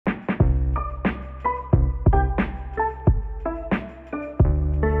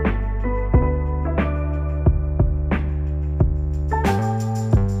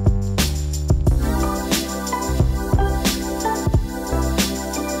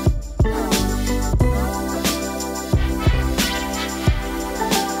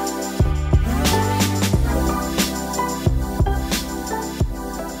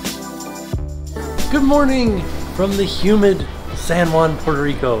morning from the humid San Juan, Puerto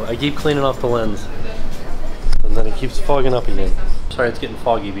Rico. I keep cleaning off the lens and then it keeps fogging up again. Sorry, it's getting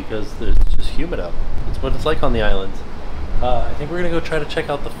foggy because it's just humid out. It's what it's like on the islands. I think we're gonna go try to check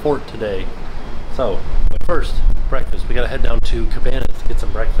out the fort today. So, but first, breakfast. We gotta head down to Cabanas to get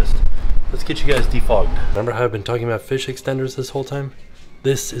some breakfast. Let's get you guys defogged. Remember how I've been talking about fish extenders this whole time?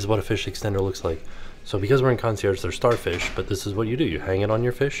 This is what a fish extender looks like. So because we're in concierge, they're starfish, but this is what you do. You hang it on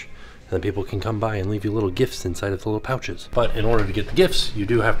your fish, and then people can come by and leave you little gifts inside of the little pouches. But in order to get the gifts, you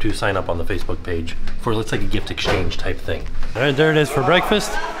do have to sign up on the Facebook page for, looks like a gift exchange type thing. All right, there it is for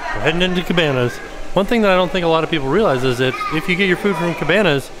breakfast. We're heading into Cabanas. One thing that I don't think a lot of people realize is that if you get your food from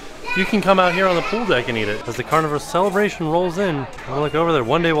Cabanas, you can come out here on the pool deck and eat it. As the carnival celebration rolls in, we'll look over there.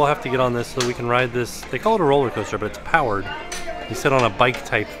 One day we'll have to get on this so we can ride this. They call it a roller coaster, but it's powered. You sit on a bike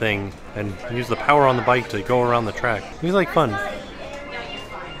type thing and use the power on the bike to go around the track. It's like fun.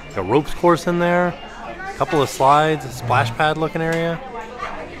 Got a ropes course in there, a couple of slides, a splash pad looking area.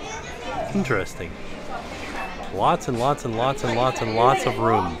 Interesting. Lots and lots and lots and lots and lots of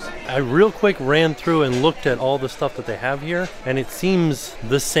rooms. I real quick ran through and looked at all the stuff that they have here, and it seems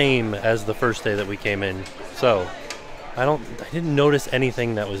the same as the first day that we came in. So I didn't notice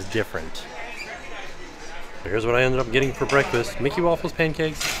anything that was different. Here's what I ended up getting for breakfast. Mickey waffles,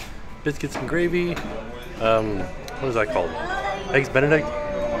 pancakes, biscuits and gravy. What is that called? Eggs Benedict,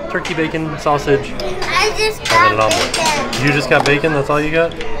 turkey bacon, sausage, and then an omelet. You just got bacon? That's all you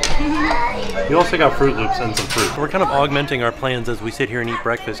got? You also got Fruit Loops and some fruit. We're kind of augmenting our plans as we sit here and eat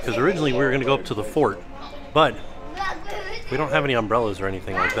breakfast because originally we were going to go up to the fort, but we don't have any umbrellas or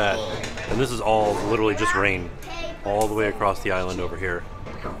anything like that. And this is all literally just rain all the way across the island over here.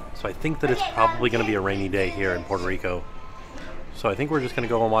 So I think that it's probably going to be a rainy day here in Puerto Rico. So I think we're just going to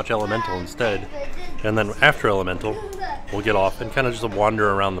go and watch Elemental instead. And then after Elemental, we'll get off and kind of just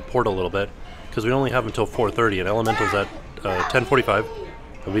wander around the port a little bit because we only have until 4:30 and Elemental's at 10:45.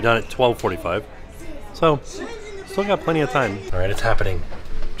 We'll be done at 12:45. So still got plenty of time. All right, it's happening.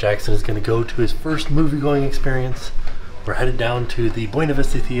 Jackson is going to go to his first movie-going experience. We're headed down to the Buena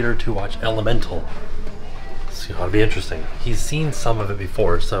Vista Theater to watch Elemental. It's gonna be interesting. He's seen some of it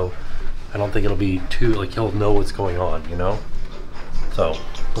before, so I don't think it'll be too, like, he'll know what's going on, you know? So,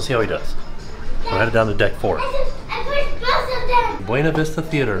 we'll see how he does. We're headed down to deck 4. Buena Vista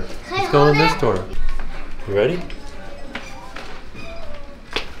Theater. Let's go in this door. You ready?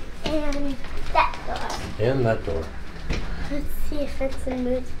 And that door. And that door. Let's see if it's a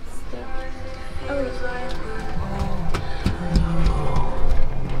mood stick. Oh, wait.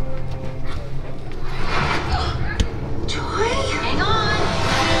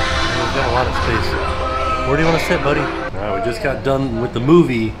 Got a lot of space. Where do you want to sit, buddy? Alright, we just got done with the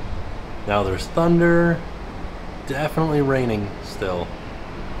movie. Now there's thunder. Definitely raining still.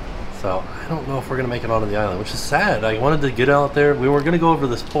 So I don't know if we're gonna make it onto the island, which is sad. I wanted to get out there. We were gonna go over to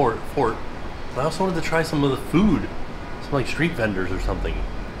this fort, but I also wanted to try some of the food. Some like street vendors or something.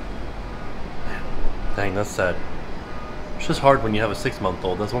 Man, dang, that's sad. It's just hard when you have a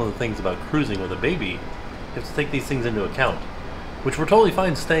 6-month-old. That's one of the things about cruising with a baby. You have to take these things into account. Which we're totally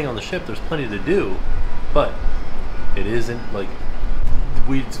fine staying on the ship, there's plenty to do, but it isn't like,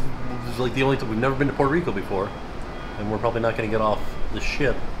 it's like the only time, we've never been to Puerto Rico before, and we're probably not going to get off the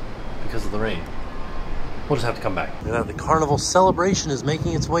ship because of the rain. We'll just have to come back. Yeah, the carnival celebration is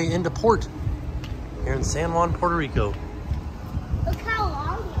making its way into port here in San Juan, Puerto Rico. Look how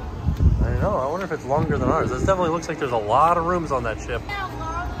long it is. I know, I wonder if it's longer than ours. This definitely looks like there's a lot of rooms on that ship. How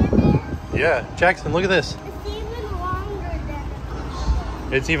long it is? Yeah, Jackson, look at this.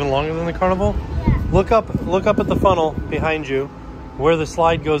 It's even longer than the carnival? Yeah. Look up at the funnel behind you where the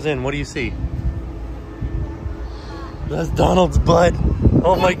slide goes in. What do you see? That's Donald's butt.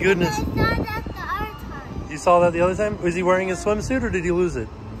 Oh my goodness. I saw that the other time. You saw that the other time? Was he wearing his swimsuit or did he lose it?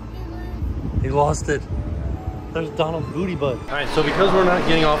 He lost it. There's Donald's booty butt. Alright, so because we're not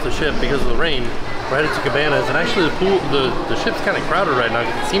getting off the ship because of the rain, we're headed to Cabanas, and actually the ship's kind of crowded right now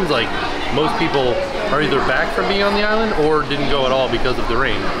because it seems like most people are either back from being on the island or didn't go at all because of the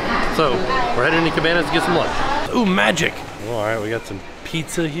rain. So we're heading to Cabanas to get some lunch. Ooh, magic! Oh, all right, we got some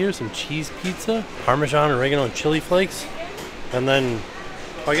pizza here, some cheese pizza, Parmesan, oregano, and chili flakes. And then,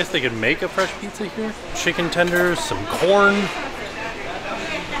 I guess they could make a fresh pizza here. Chicken tenders, some corn,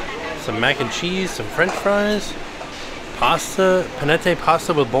 some mac and cheese, some french fries, pasta, panette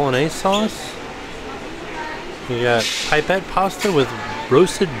pasta with bolognese sauce. We got pipette pasta with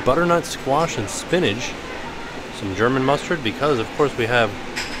roasted butternut squash and spinach. Some German mustard because, of course, we have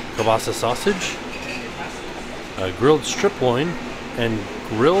kielbasa sausage, grilled strip loin, and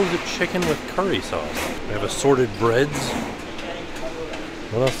grilled chicken with curry sauce. We have assorted breads.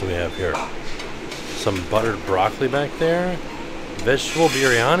 What else do we have here? Some buttered broccoli back there. Vegetable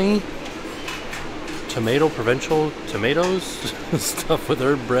biryani. Tomato provincial tomatoes. Stuffed with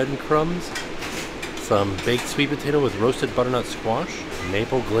herb bread and crumbs. Some baked sweet potato with roasted butternut squash.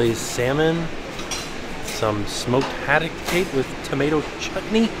 Maple glazed salmon. Some smoked haddock cake with tomato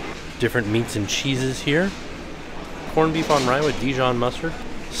chutney. Different meats and cheeses here. Corned beef on rye with Dijon mustard.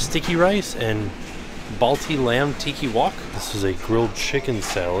 Sticky rice and Balti lamb tiki wok. This is a grilled chicken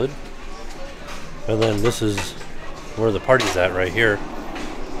salad. And then this is where the party's at right here.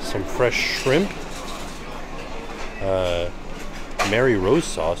 Some fresh shrimp. Mary Rose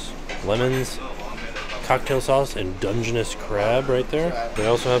sauce. Lemons. Cocktail sauce and Dungeness crab right there. They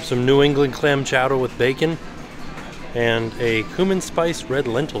also have some New England clam chowder with bacon. And a cumin spice red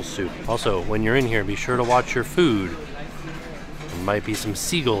lentil soup. Also, when you're in here, be sure to watch your food. There might be some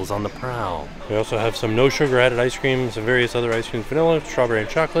seagulls on the prowl. We also have some no sugar added ice cream, some various other ice creams, vanilla, strawberry, and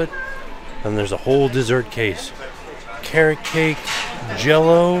chocolate. And there's a whole dessert case. Carrot cake,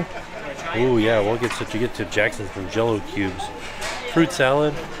 jello. Ooh yeah, we'll get to Jackson's from jello cubes. Fruit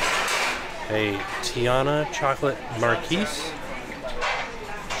salad. A Tiana chocolate marquise.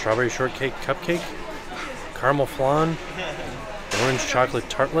 Strawberry shortcake cupcake. Caramel flan. Orange chocolate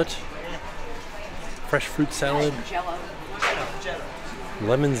tartlet. Fresh fruit salad.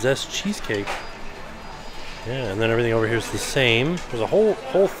 Lemon zest cheesecake. Yeah, and then everything over here is the same. There's a whole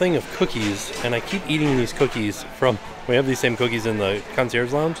thing of cookies, and I keep eating these cookies from. We have these same cookies in the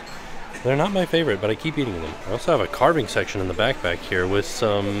concierge lounge. They're not my favorite, but I keep eating them. I also have a carving section in the back here with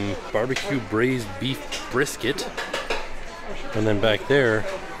some barbecue braised beef brisket, and then back there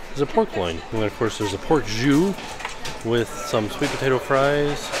is a pork loin. And then of course there's a pork jus with some sweet potato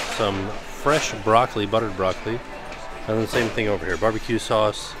fries, some fresh broccoli, buttered broccoli. And then the same thing over here, barbecue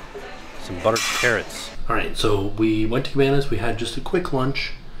sauce, some buttered carrots. All right, so we went to Cabanas, we had just a quick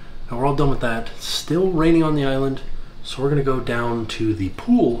lunch, and we're all done with that. Still raining on the island, so we're gonna go down to the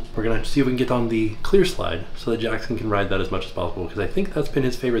pool. We're gonna see if we can get on the clear slide so that Jackson can ride that as much as possible, because I think that's been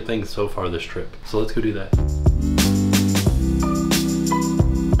his favorite thing so far this trip. So let's go do that.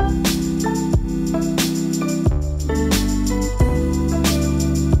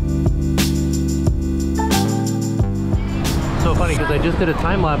 Funny because I just did a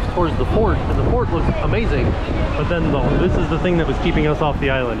time lapse towards the fort, and the fort looks amazing, but then this is the thing that was keeping us off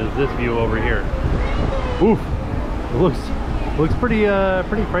the island, is this view over here. Oof, it looks pretty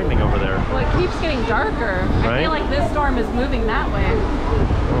frightening over there. Well, it keeps getting darker. Right? I feel like this storm is moving that way. I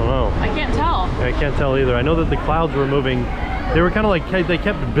don't know. I can't tell. I can't tell either. I know that the clouds were moving. They were kind of like, they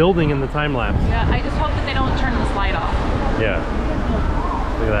kept building in the time lapse. Yeah, I just hope that they don't turn the slide off. Yeah.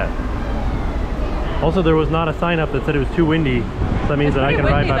 Look at that. Also, there was not a sign up that said it was too windy, so that means that I can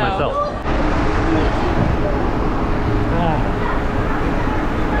ride by myself.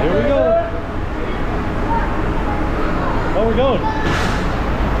 Here we go. Oh, we're going.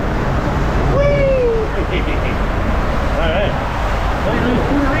 Whee! All right. Oh, there's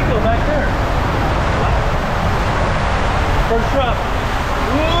Puerto Rico back there. First drop.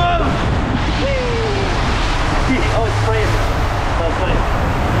 Whoa! Whee! Oh, it's spraying. That's nice.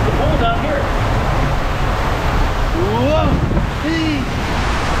 There's a pool down here. Whoa! Hey.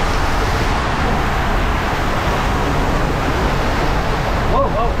 Whoa,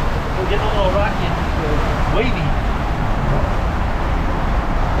 whoa! We're getting a little rocky and wavy.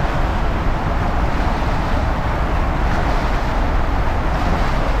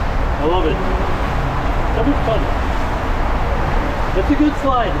 I love it. That was fun. That's a good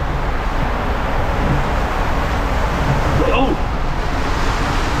slide. Oh!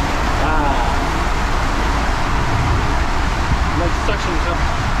 Suction up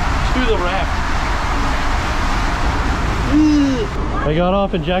to the raft. I got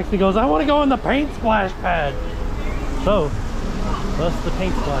off and Jackson goes, I want to go in the paint splash pad. So, that's the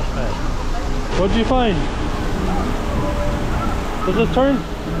paint splash pad. What'd you find? So just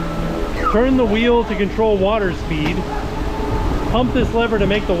turn the wheel to control water speed. Pump this lever to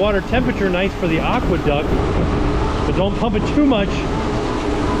make the water temperature nice for the aqueduct, but don't pump it too much.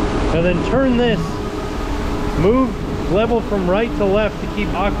 And then turn this. Move level from right to left to keep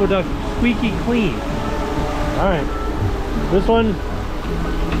aqueduct squeaky clean. All right, this one,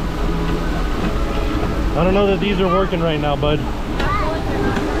 I don't know that these are working right now, bud.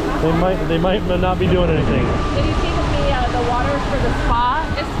 They might not be doing anything. Did you see that the water for the spa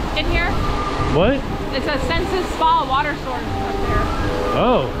is in here? What? It says Senses Spa water source up there.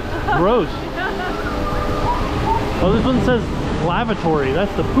 Oh, gross. Oh, this one says lavatory.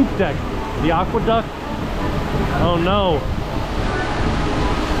 That's the poop deck. The aqueduct. Oh no.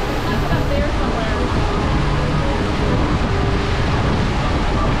 That's up there somewhere.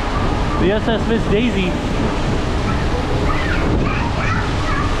 The SS Miss Daisy.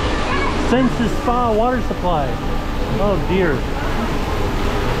 Senses Spa water supply. Oh dear.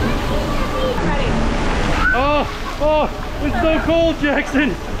 Oh, it's so cold,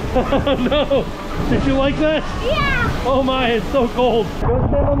 Jackson. Oh no. Did you like that? Yeah. Oh my, it's so cold. Go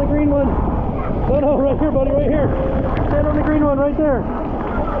stand on the green one. No, right here, buddy, right here. Stand on the green one right there.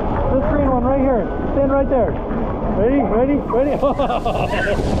 This green one right here. Stand right there. Ready?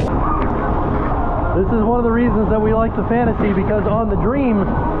 This is one of the reasons that we like the Fantasy, because on the Dream,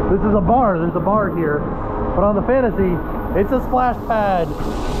 this is a bar. There's a bar here. But on the Fantasy, it's a splash pad.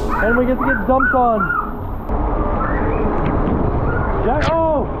 And we get to get dumped on.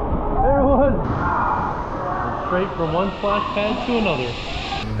 Oh! There it was! Straight from one splash pad to another.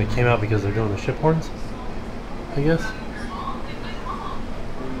 They came out because they're doing the ship horns, I guess.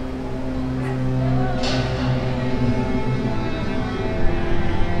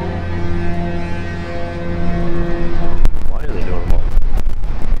 Why are they doing them all?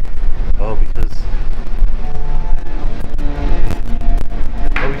 Oh, because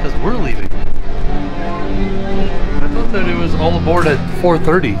we're leaving. I thought that it was all aboard at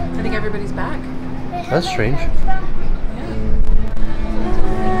 4:30. I think everybody's back. That's strange.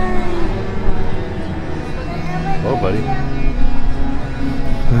 Oh, buddy.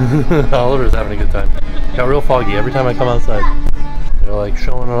 Oliver's having a good time. Got real foggy every time I come outside. They're like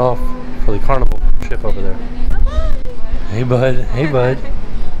showing it off for the carnival ship over there. Hey, bud. Hey, bud.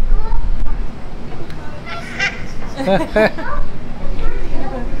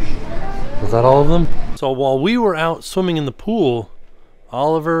 Was that all of them? So while we were out swimming in the pool,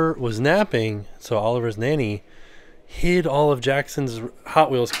 Oliver was napping, so Oliver's nanny hid all of Jackson's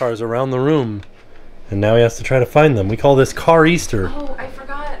Hot Wheels cars around the room. And now he has to try to find them. We call this Car Easter. Oh, I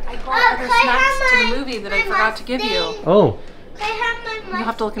forgot. I brought other snacks to the movie that I forgot to give you. Oh. You'll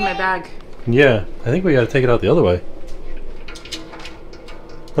have to look in my bag. Yeah, I think we gotta take it out the other way.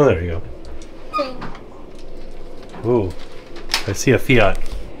 Oh, there you go. Ooh, I see a Fiat.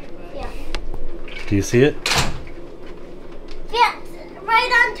 Yeah. Do you see it? Yeah,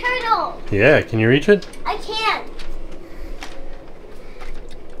 right on turtle. Yeah, can you reach it? I can't.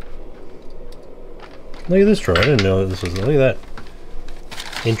 Look at this drawer. I didn't know that this was. Look at that.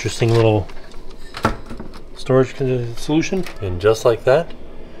 Interesting little storage solution. And just like that,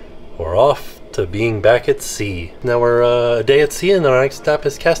 we're off to being back at sea. Now we're a day at sea, and our next stop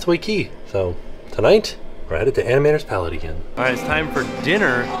is Castaway Cay. So tonight, we're headed to Animator's Palate again. All right, it's time for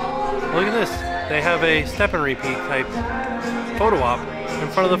dinner. Look at this. They have a step and repeat type photo op in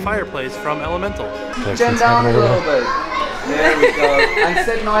front of the fireplace from Elemental. Turn down a little bit. There we go. And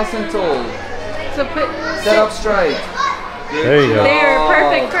sit nice and tall. So put Sit up straight. There you go. there.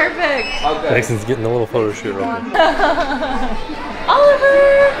 Perfect. Perfect. Okay. Jackson's getting a little photo shoot right here.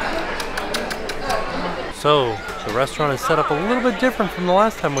 Oliver. So the restaurant is set up a little bit different from the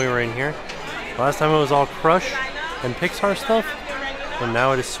last time we were in here. Last time it was all Crush and Pixar stuff, and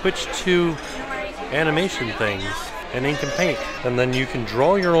now it is switched to animation things and ink and paint. And then you can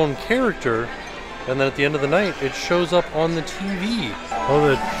draw your own character, and then at the end of the night it shows up on the TV.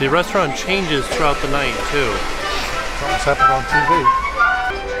 Oh, the restaurant changes throughout the night too. What's happening on TV?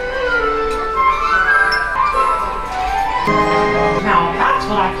 Now that's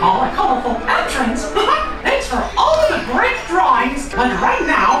what I call a colorful entrance. Thanks for all of the great drawings. But right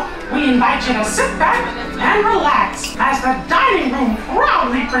now, we invite you to sit back and relax as the dining room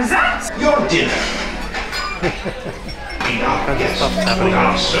proudly presents your dinner. Stuff's happening.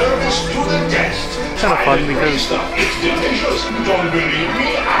 Our service to the guest. It's kind of fun because It's delicious. Don't believe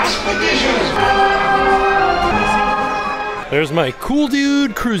me? Ask the dishes. there's my cool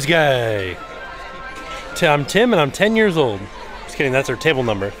dude cruise guy. I'm Tim and I'm 10 years old. Just kidding, that's our table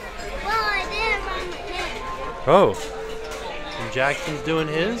number. Well, I did on my head. Oh. And Jackson's doing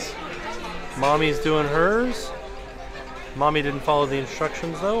his. Mommy's doing hers. Mommy didn't follow the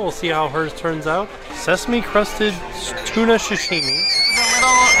instructions though. We'll see how hers turns out. Sesame crusted tuna sashimi.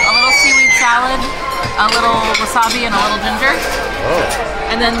 A little seaweed salad, a little wasabi, and a little ginger. Oh.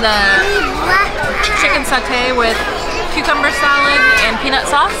 And then the chicken satay with cucumber salad and peanut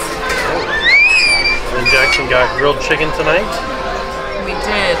sauce. And Jackson got grilled chicken tonight. We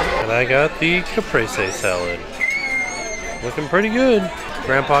did. And I got the caprese salad. Looking pretty good.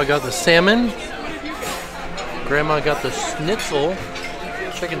 Grandpa got the salmon. Grandma got the schnitzel,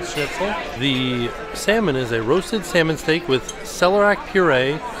 chicken schnitzel. The salmon is a roasted salmon steak with celeriac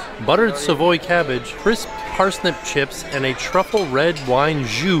puree, buttered Savoy cabbage, crisp parsnip chips, and a truffle red wine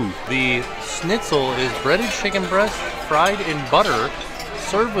jus. The schnitzel is breaded chicken breast fried in butter,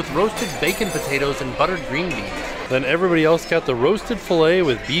 served with roasted bacon potatoes and buttered green beans. Then everybody else got the roasted filet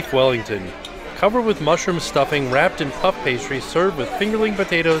with beef Wellington. Covered with mushroom stuffing, wrapped in puff pastry, served with fingerling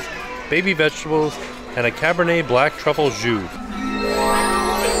potatoes, baby vegetables, and a Cabernet Black Truffle Jus. Let's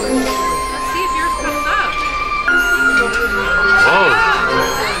see if yours comes up.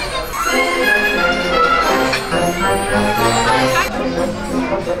 Whoa!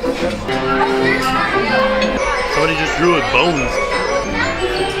 Somebody just drew with bones.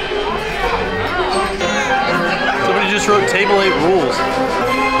 Somebody just wrote table 8 rules.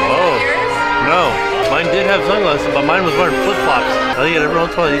 Whoa. No. Mine did have sunglasses, but mine was wearing flip-flops. I think every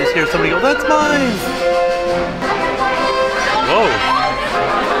once in a while you just hear somebody go, "That's mine!" Whoa.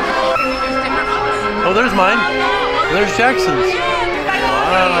 Oh, there's mine. And there's Jackson's.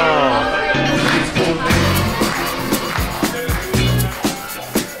 Wow.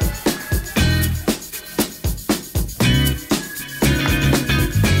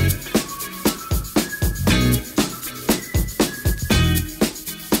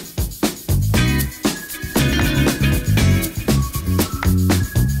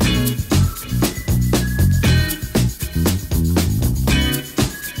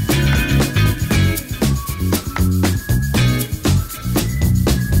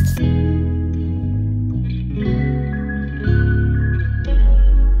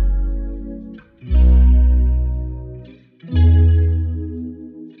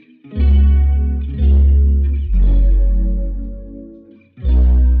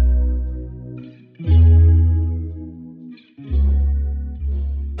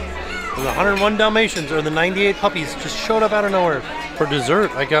 The 101 Dalmatians, or the 98 puppies, just showed up out of nowhere. For dessert,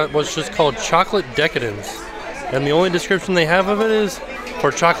 I got what's just called chocolate decadence. And the only description they have of it is,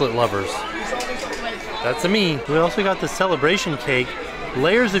 for chocolate lovers. That's a me. We also got the celebration cake.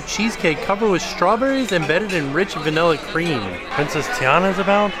 Layers of cheesecake covered with strawberries embedded in rich vanilla cream. Princess Tiana's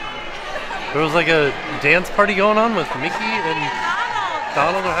about. There was like a dance party going on with Mickey and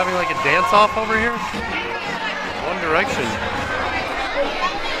Donald are having like a dance-off over here. One Direction.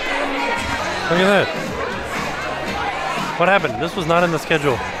 Look at that. What happened? This was not in the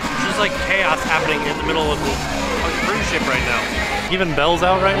schedule. It's just like chaos happening in the middle of a cruise ship right now. Even Belle's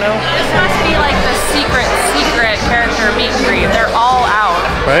out right now. This must be like the secret character meet and greet. They're all out.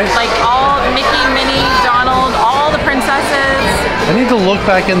 Right? Like all Mickey, Minnie, Donald, all the princesses. I need to look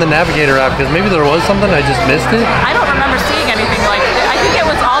back in the Navigator app because maybe there was something, I just missed it. I don't remember seeing anything like that. I think it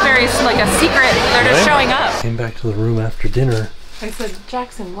was all very like a secret. They're just showing up. Came back to the room after dinner. I said,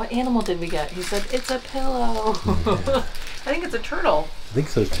 Jackson, what animal did we get? He said, it's a pillow. I think it's a turtle. I think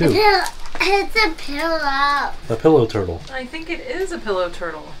so too. It's a pillow. A pillow turtle. I think it is a pillow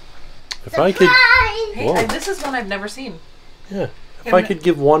turtle. If I could, Hey, this is one I've never seen. yeah. If I could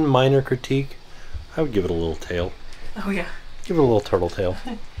give one minor critique, I would give it a little tail. Oh yeah. Give it a little turtle tail.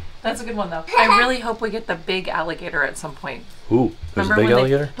 That's a good one though. I really hope we get the big alligator at some point. Ooh, there's a Remember big when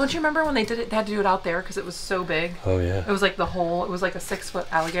alligator? Don't you remember when they did it? They had to do it out there because it was so big. Oh yeah. It was like the whole. It was like a 6-foot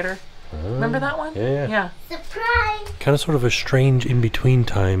alligator. Remember that one? Yeah. Yeah. Surprise. Kind of sort of a strange in-between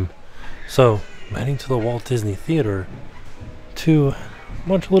time. So, I'm heading to the Walt Disney Theater to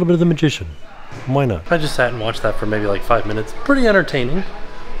watch a little bit of The Magician. Why not? I just sat and watched that for maybe like 5 minutes. Pretty entertaining.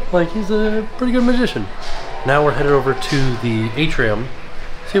 Like, he's a pretty good magician. Now we're headed over to the atrium.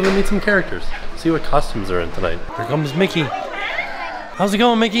 See if we meet some characters. See what costumes are in tonight. Here comes Mickey. How's it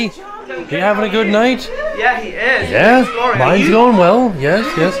going, Mickey? You having a good night? Yeah, he is. Yeah? Mine's going well. Yes.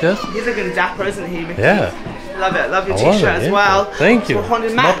 He's looking dapper, isn't he, Mickey? Yeah. Love it. Love your I love t-shirt it, as yeah. well. Thank you. It's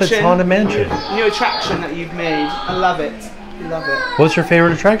Haunted Muppets Haunted Mansion. New attraction that you've made. I love it. Love it. What's your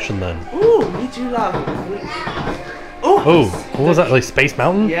favorite attraction then? Ooh, we do love. Oh, what was that? Like Space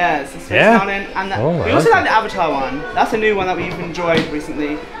Mountain? Yes, the Space Yeah? Mountain. And Oh, we I also like like the Avatar one. That's a new one that we've enjoyed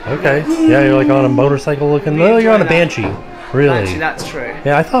recently. Okay. Yeah, you're like on a motorcycle looking. We Oh, you're on a enjoy that. Banshee. Really? Actually, that's true.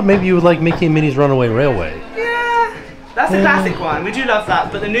 Yeah, I thought maybe you would like Mickey and Minnie's Runaway Railway. Yeah, that's a classic one. We do love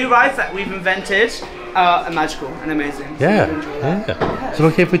that. But the new rides that we've invented are magical and amazing. So Yeah. we enjoy that. Yeah. Is it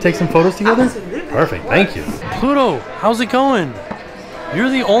okay if we take some photos together? Absolutely. Perfect. Thank you. Pluto, how's it going? You're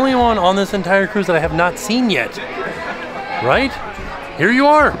the only one on this entire cruise that I have not seen yet. Right? Here you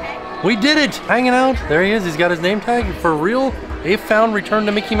are. We did it. Hanging out. There he is. He's got his name tag. For real. If found, return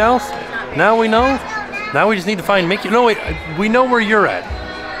to Mickey Mouse. Now we know. Now we just need to find Mickey. No, wait. We know where you're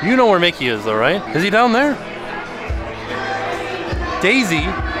at. You know where Mickey is, though, right? Is he down there? Daisy?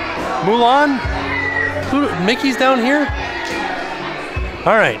 Mulan? Mickey's down here?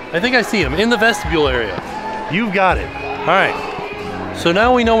 All right. I think I see him in the vestibule area. You've got it. All right. So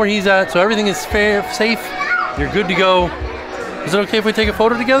now we know where he's at. So everything is fair, safe. You're good to go. Is it okay if we take a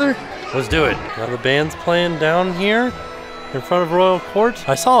photo together? Let's do it. Got the band's playing down here. in front of Royal Court.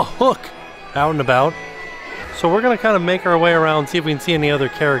 I saw a Hook out and about. So we're gonna kind of make our way around, see if we can see any other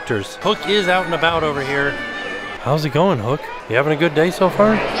characters. Hook is out and about over here. How's it going, Hook? You having a good day so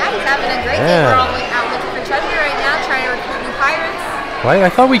far? Yeah, he's having a great day. We're all out looking for treasure right now, trying to recruit new pirates. Right? I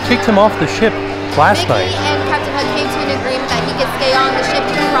thought we kicked him off the ship last night. Mickey and Captain Hook came to an agreement that he could stay on the ship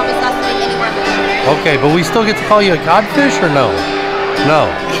to promise not to make any more mistakes. Okay, but we still get to call you a codfish or no? No.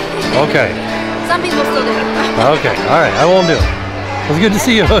 Okay. Some people still do. Okay, alright, I won't do it. It was good to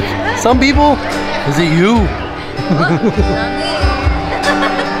see you, Hook. Some people? Is it you? Not me.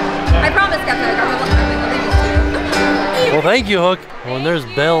 I promise, Captain Hook, I will leave this to you. Well, thank you, Hook. Oh, and there's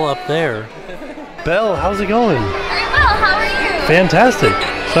Belle up there. Belle, how's it going? Very well, how are you? Fantastic.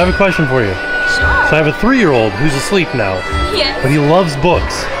 So I have a question for you. Sure. So I have a 3-year-old who's asleep now, Yes. but he loves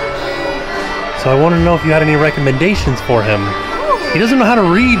books. So I want to know if you had any recommendations for him. He doesn't know how to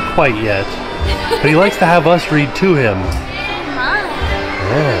read quite yet, but he likes to have us read to him. Mine.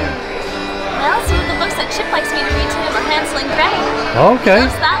 Yeah. Well, some of the books that Chip likes me to read to him are Hansel and Gretel. Okay.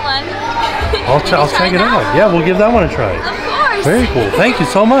 Loves that one. I'll check it out. Yeah, we'll give that one a try. Of course. Very cool. Thank you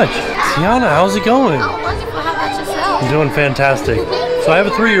so much. Tiana, how's it going? Oh, wonderful. How about yourself? I'm doing fantastic. So I have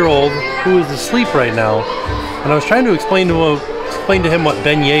a 3-year-old who is asleep right now, and I was trying to explain to him what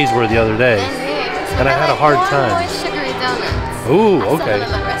beignets were the other day, and I had a hard time. Sugary donuts. Ooh, I okay.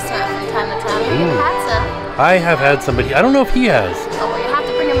 sell them at restaurant from time to time. Have you ever had some? I have had somebody. I don't know if he has. Oh, well, you have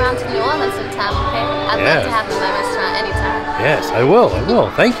to bring them around to New Orleans sometime, okay? I'd love to have them at my restaurant anytime. Yes, I will. I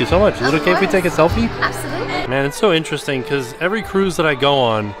will. Thank you so much. Is it okay if we take a selfie? Absolutely. Man, it's so interesting because every cruise that I go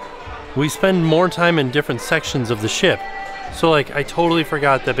on, we spend more time in different sections of the ship. So like, I totally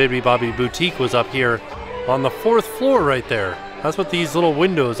forgot that Baby Bobby Boutique was up here on the 4th floor right there. That's what these little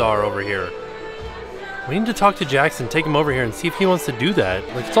windows are over here. We need to talk to Jackson, take him over here and see if he wants to do that.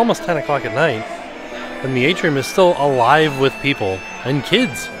 Like, it's almost 10 o'clock at night, and the atrium is still alive with people and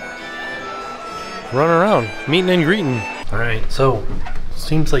kids running around, meeting and greeting. All right, so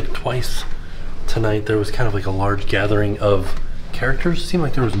seems like twice tonight there was kind of like a large gathering of characters. It seemed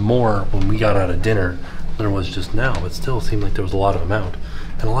like there was more when we got out of dinner than there was just now, but still seemed like there was a lot of amount.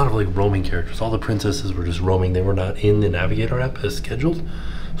 And a lot of like roaming characters. All the princesses were just roaming. They were not in the Navigator app as scheduled.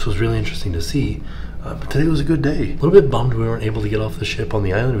 So it was really interesting to see. But today was a good day. A little bit bummed we weren't able to get off the ship on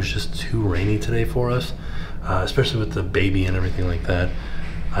the island. It was just too rainy today for us, especially with the baby and everything like that.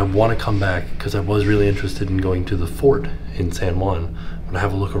 I want to come back because I was really interested in going to the fort in San Juan. I'm going to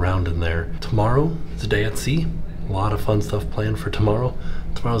have a look around in there. Tomorrow is a day at sea. A lot of fun stuff planned for tomorrow.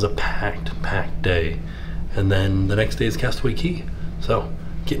 Tomorrow's a packed day. And then the next day is Castaway Cay. So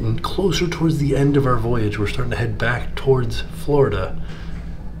getting closer towards the end of our voyage. We're starting to head back towards Florida,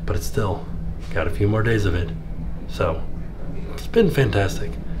 but it's still got a few more days of it. So it's been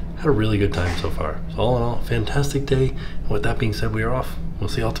fantastic. Had a really good time so far. So all in all, fantastic day. And with that being said, we are off. We'll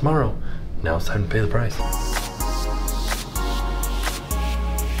see y'all tomorrow. Now it's time to pay the price.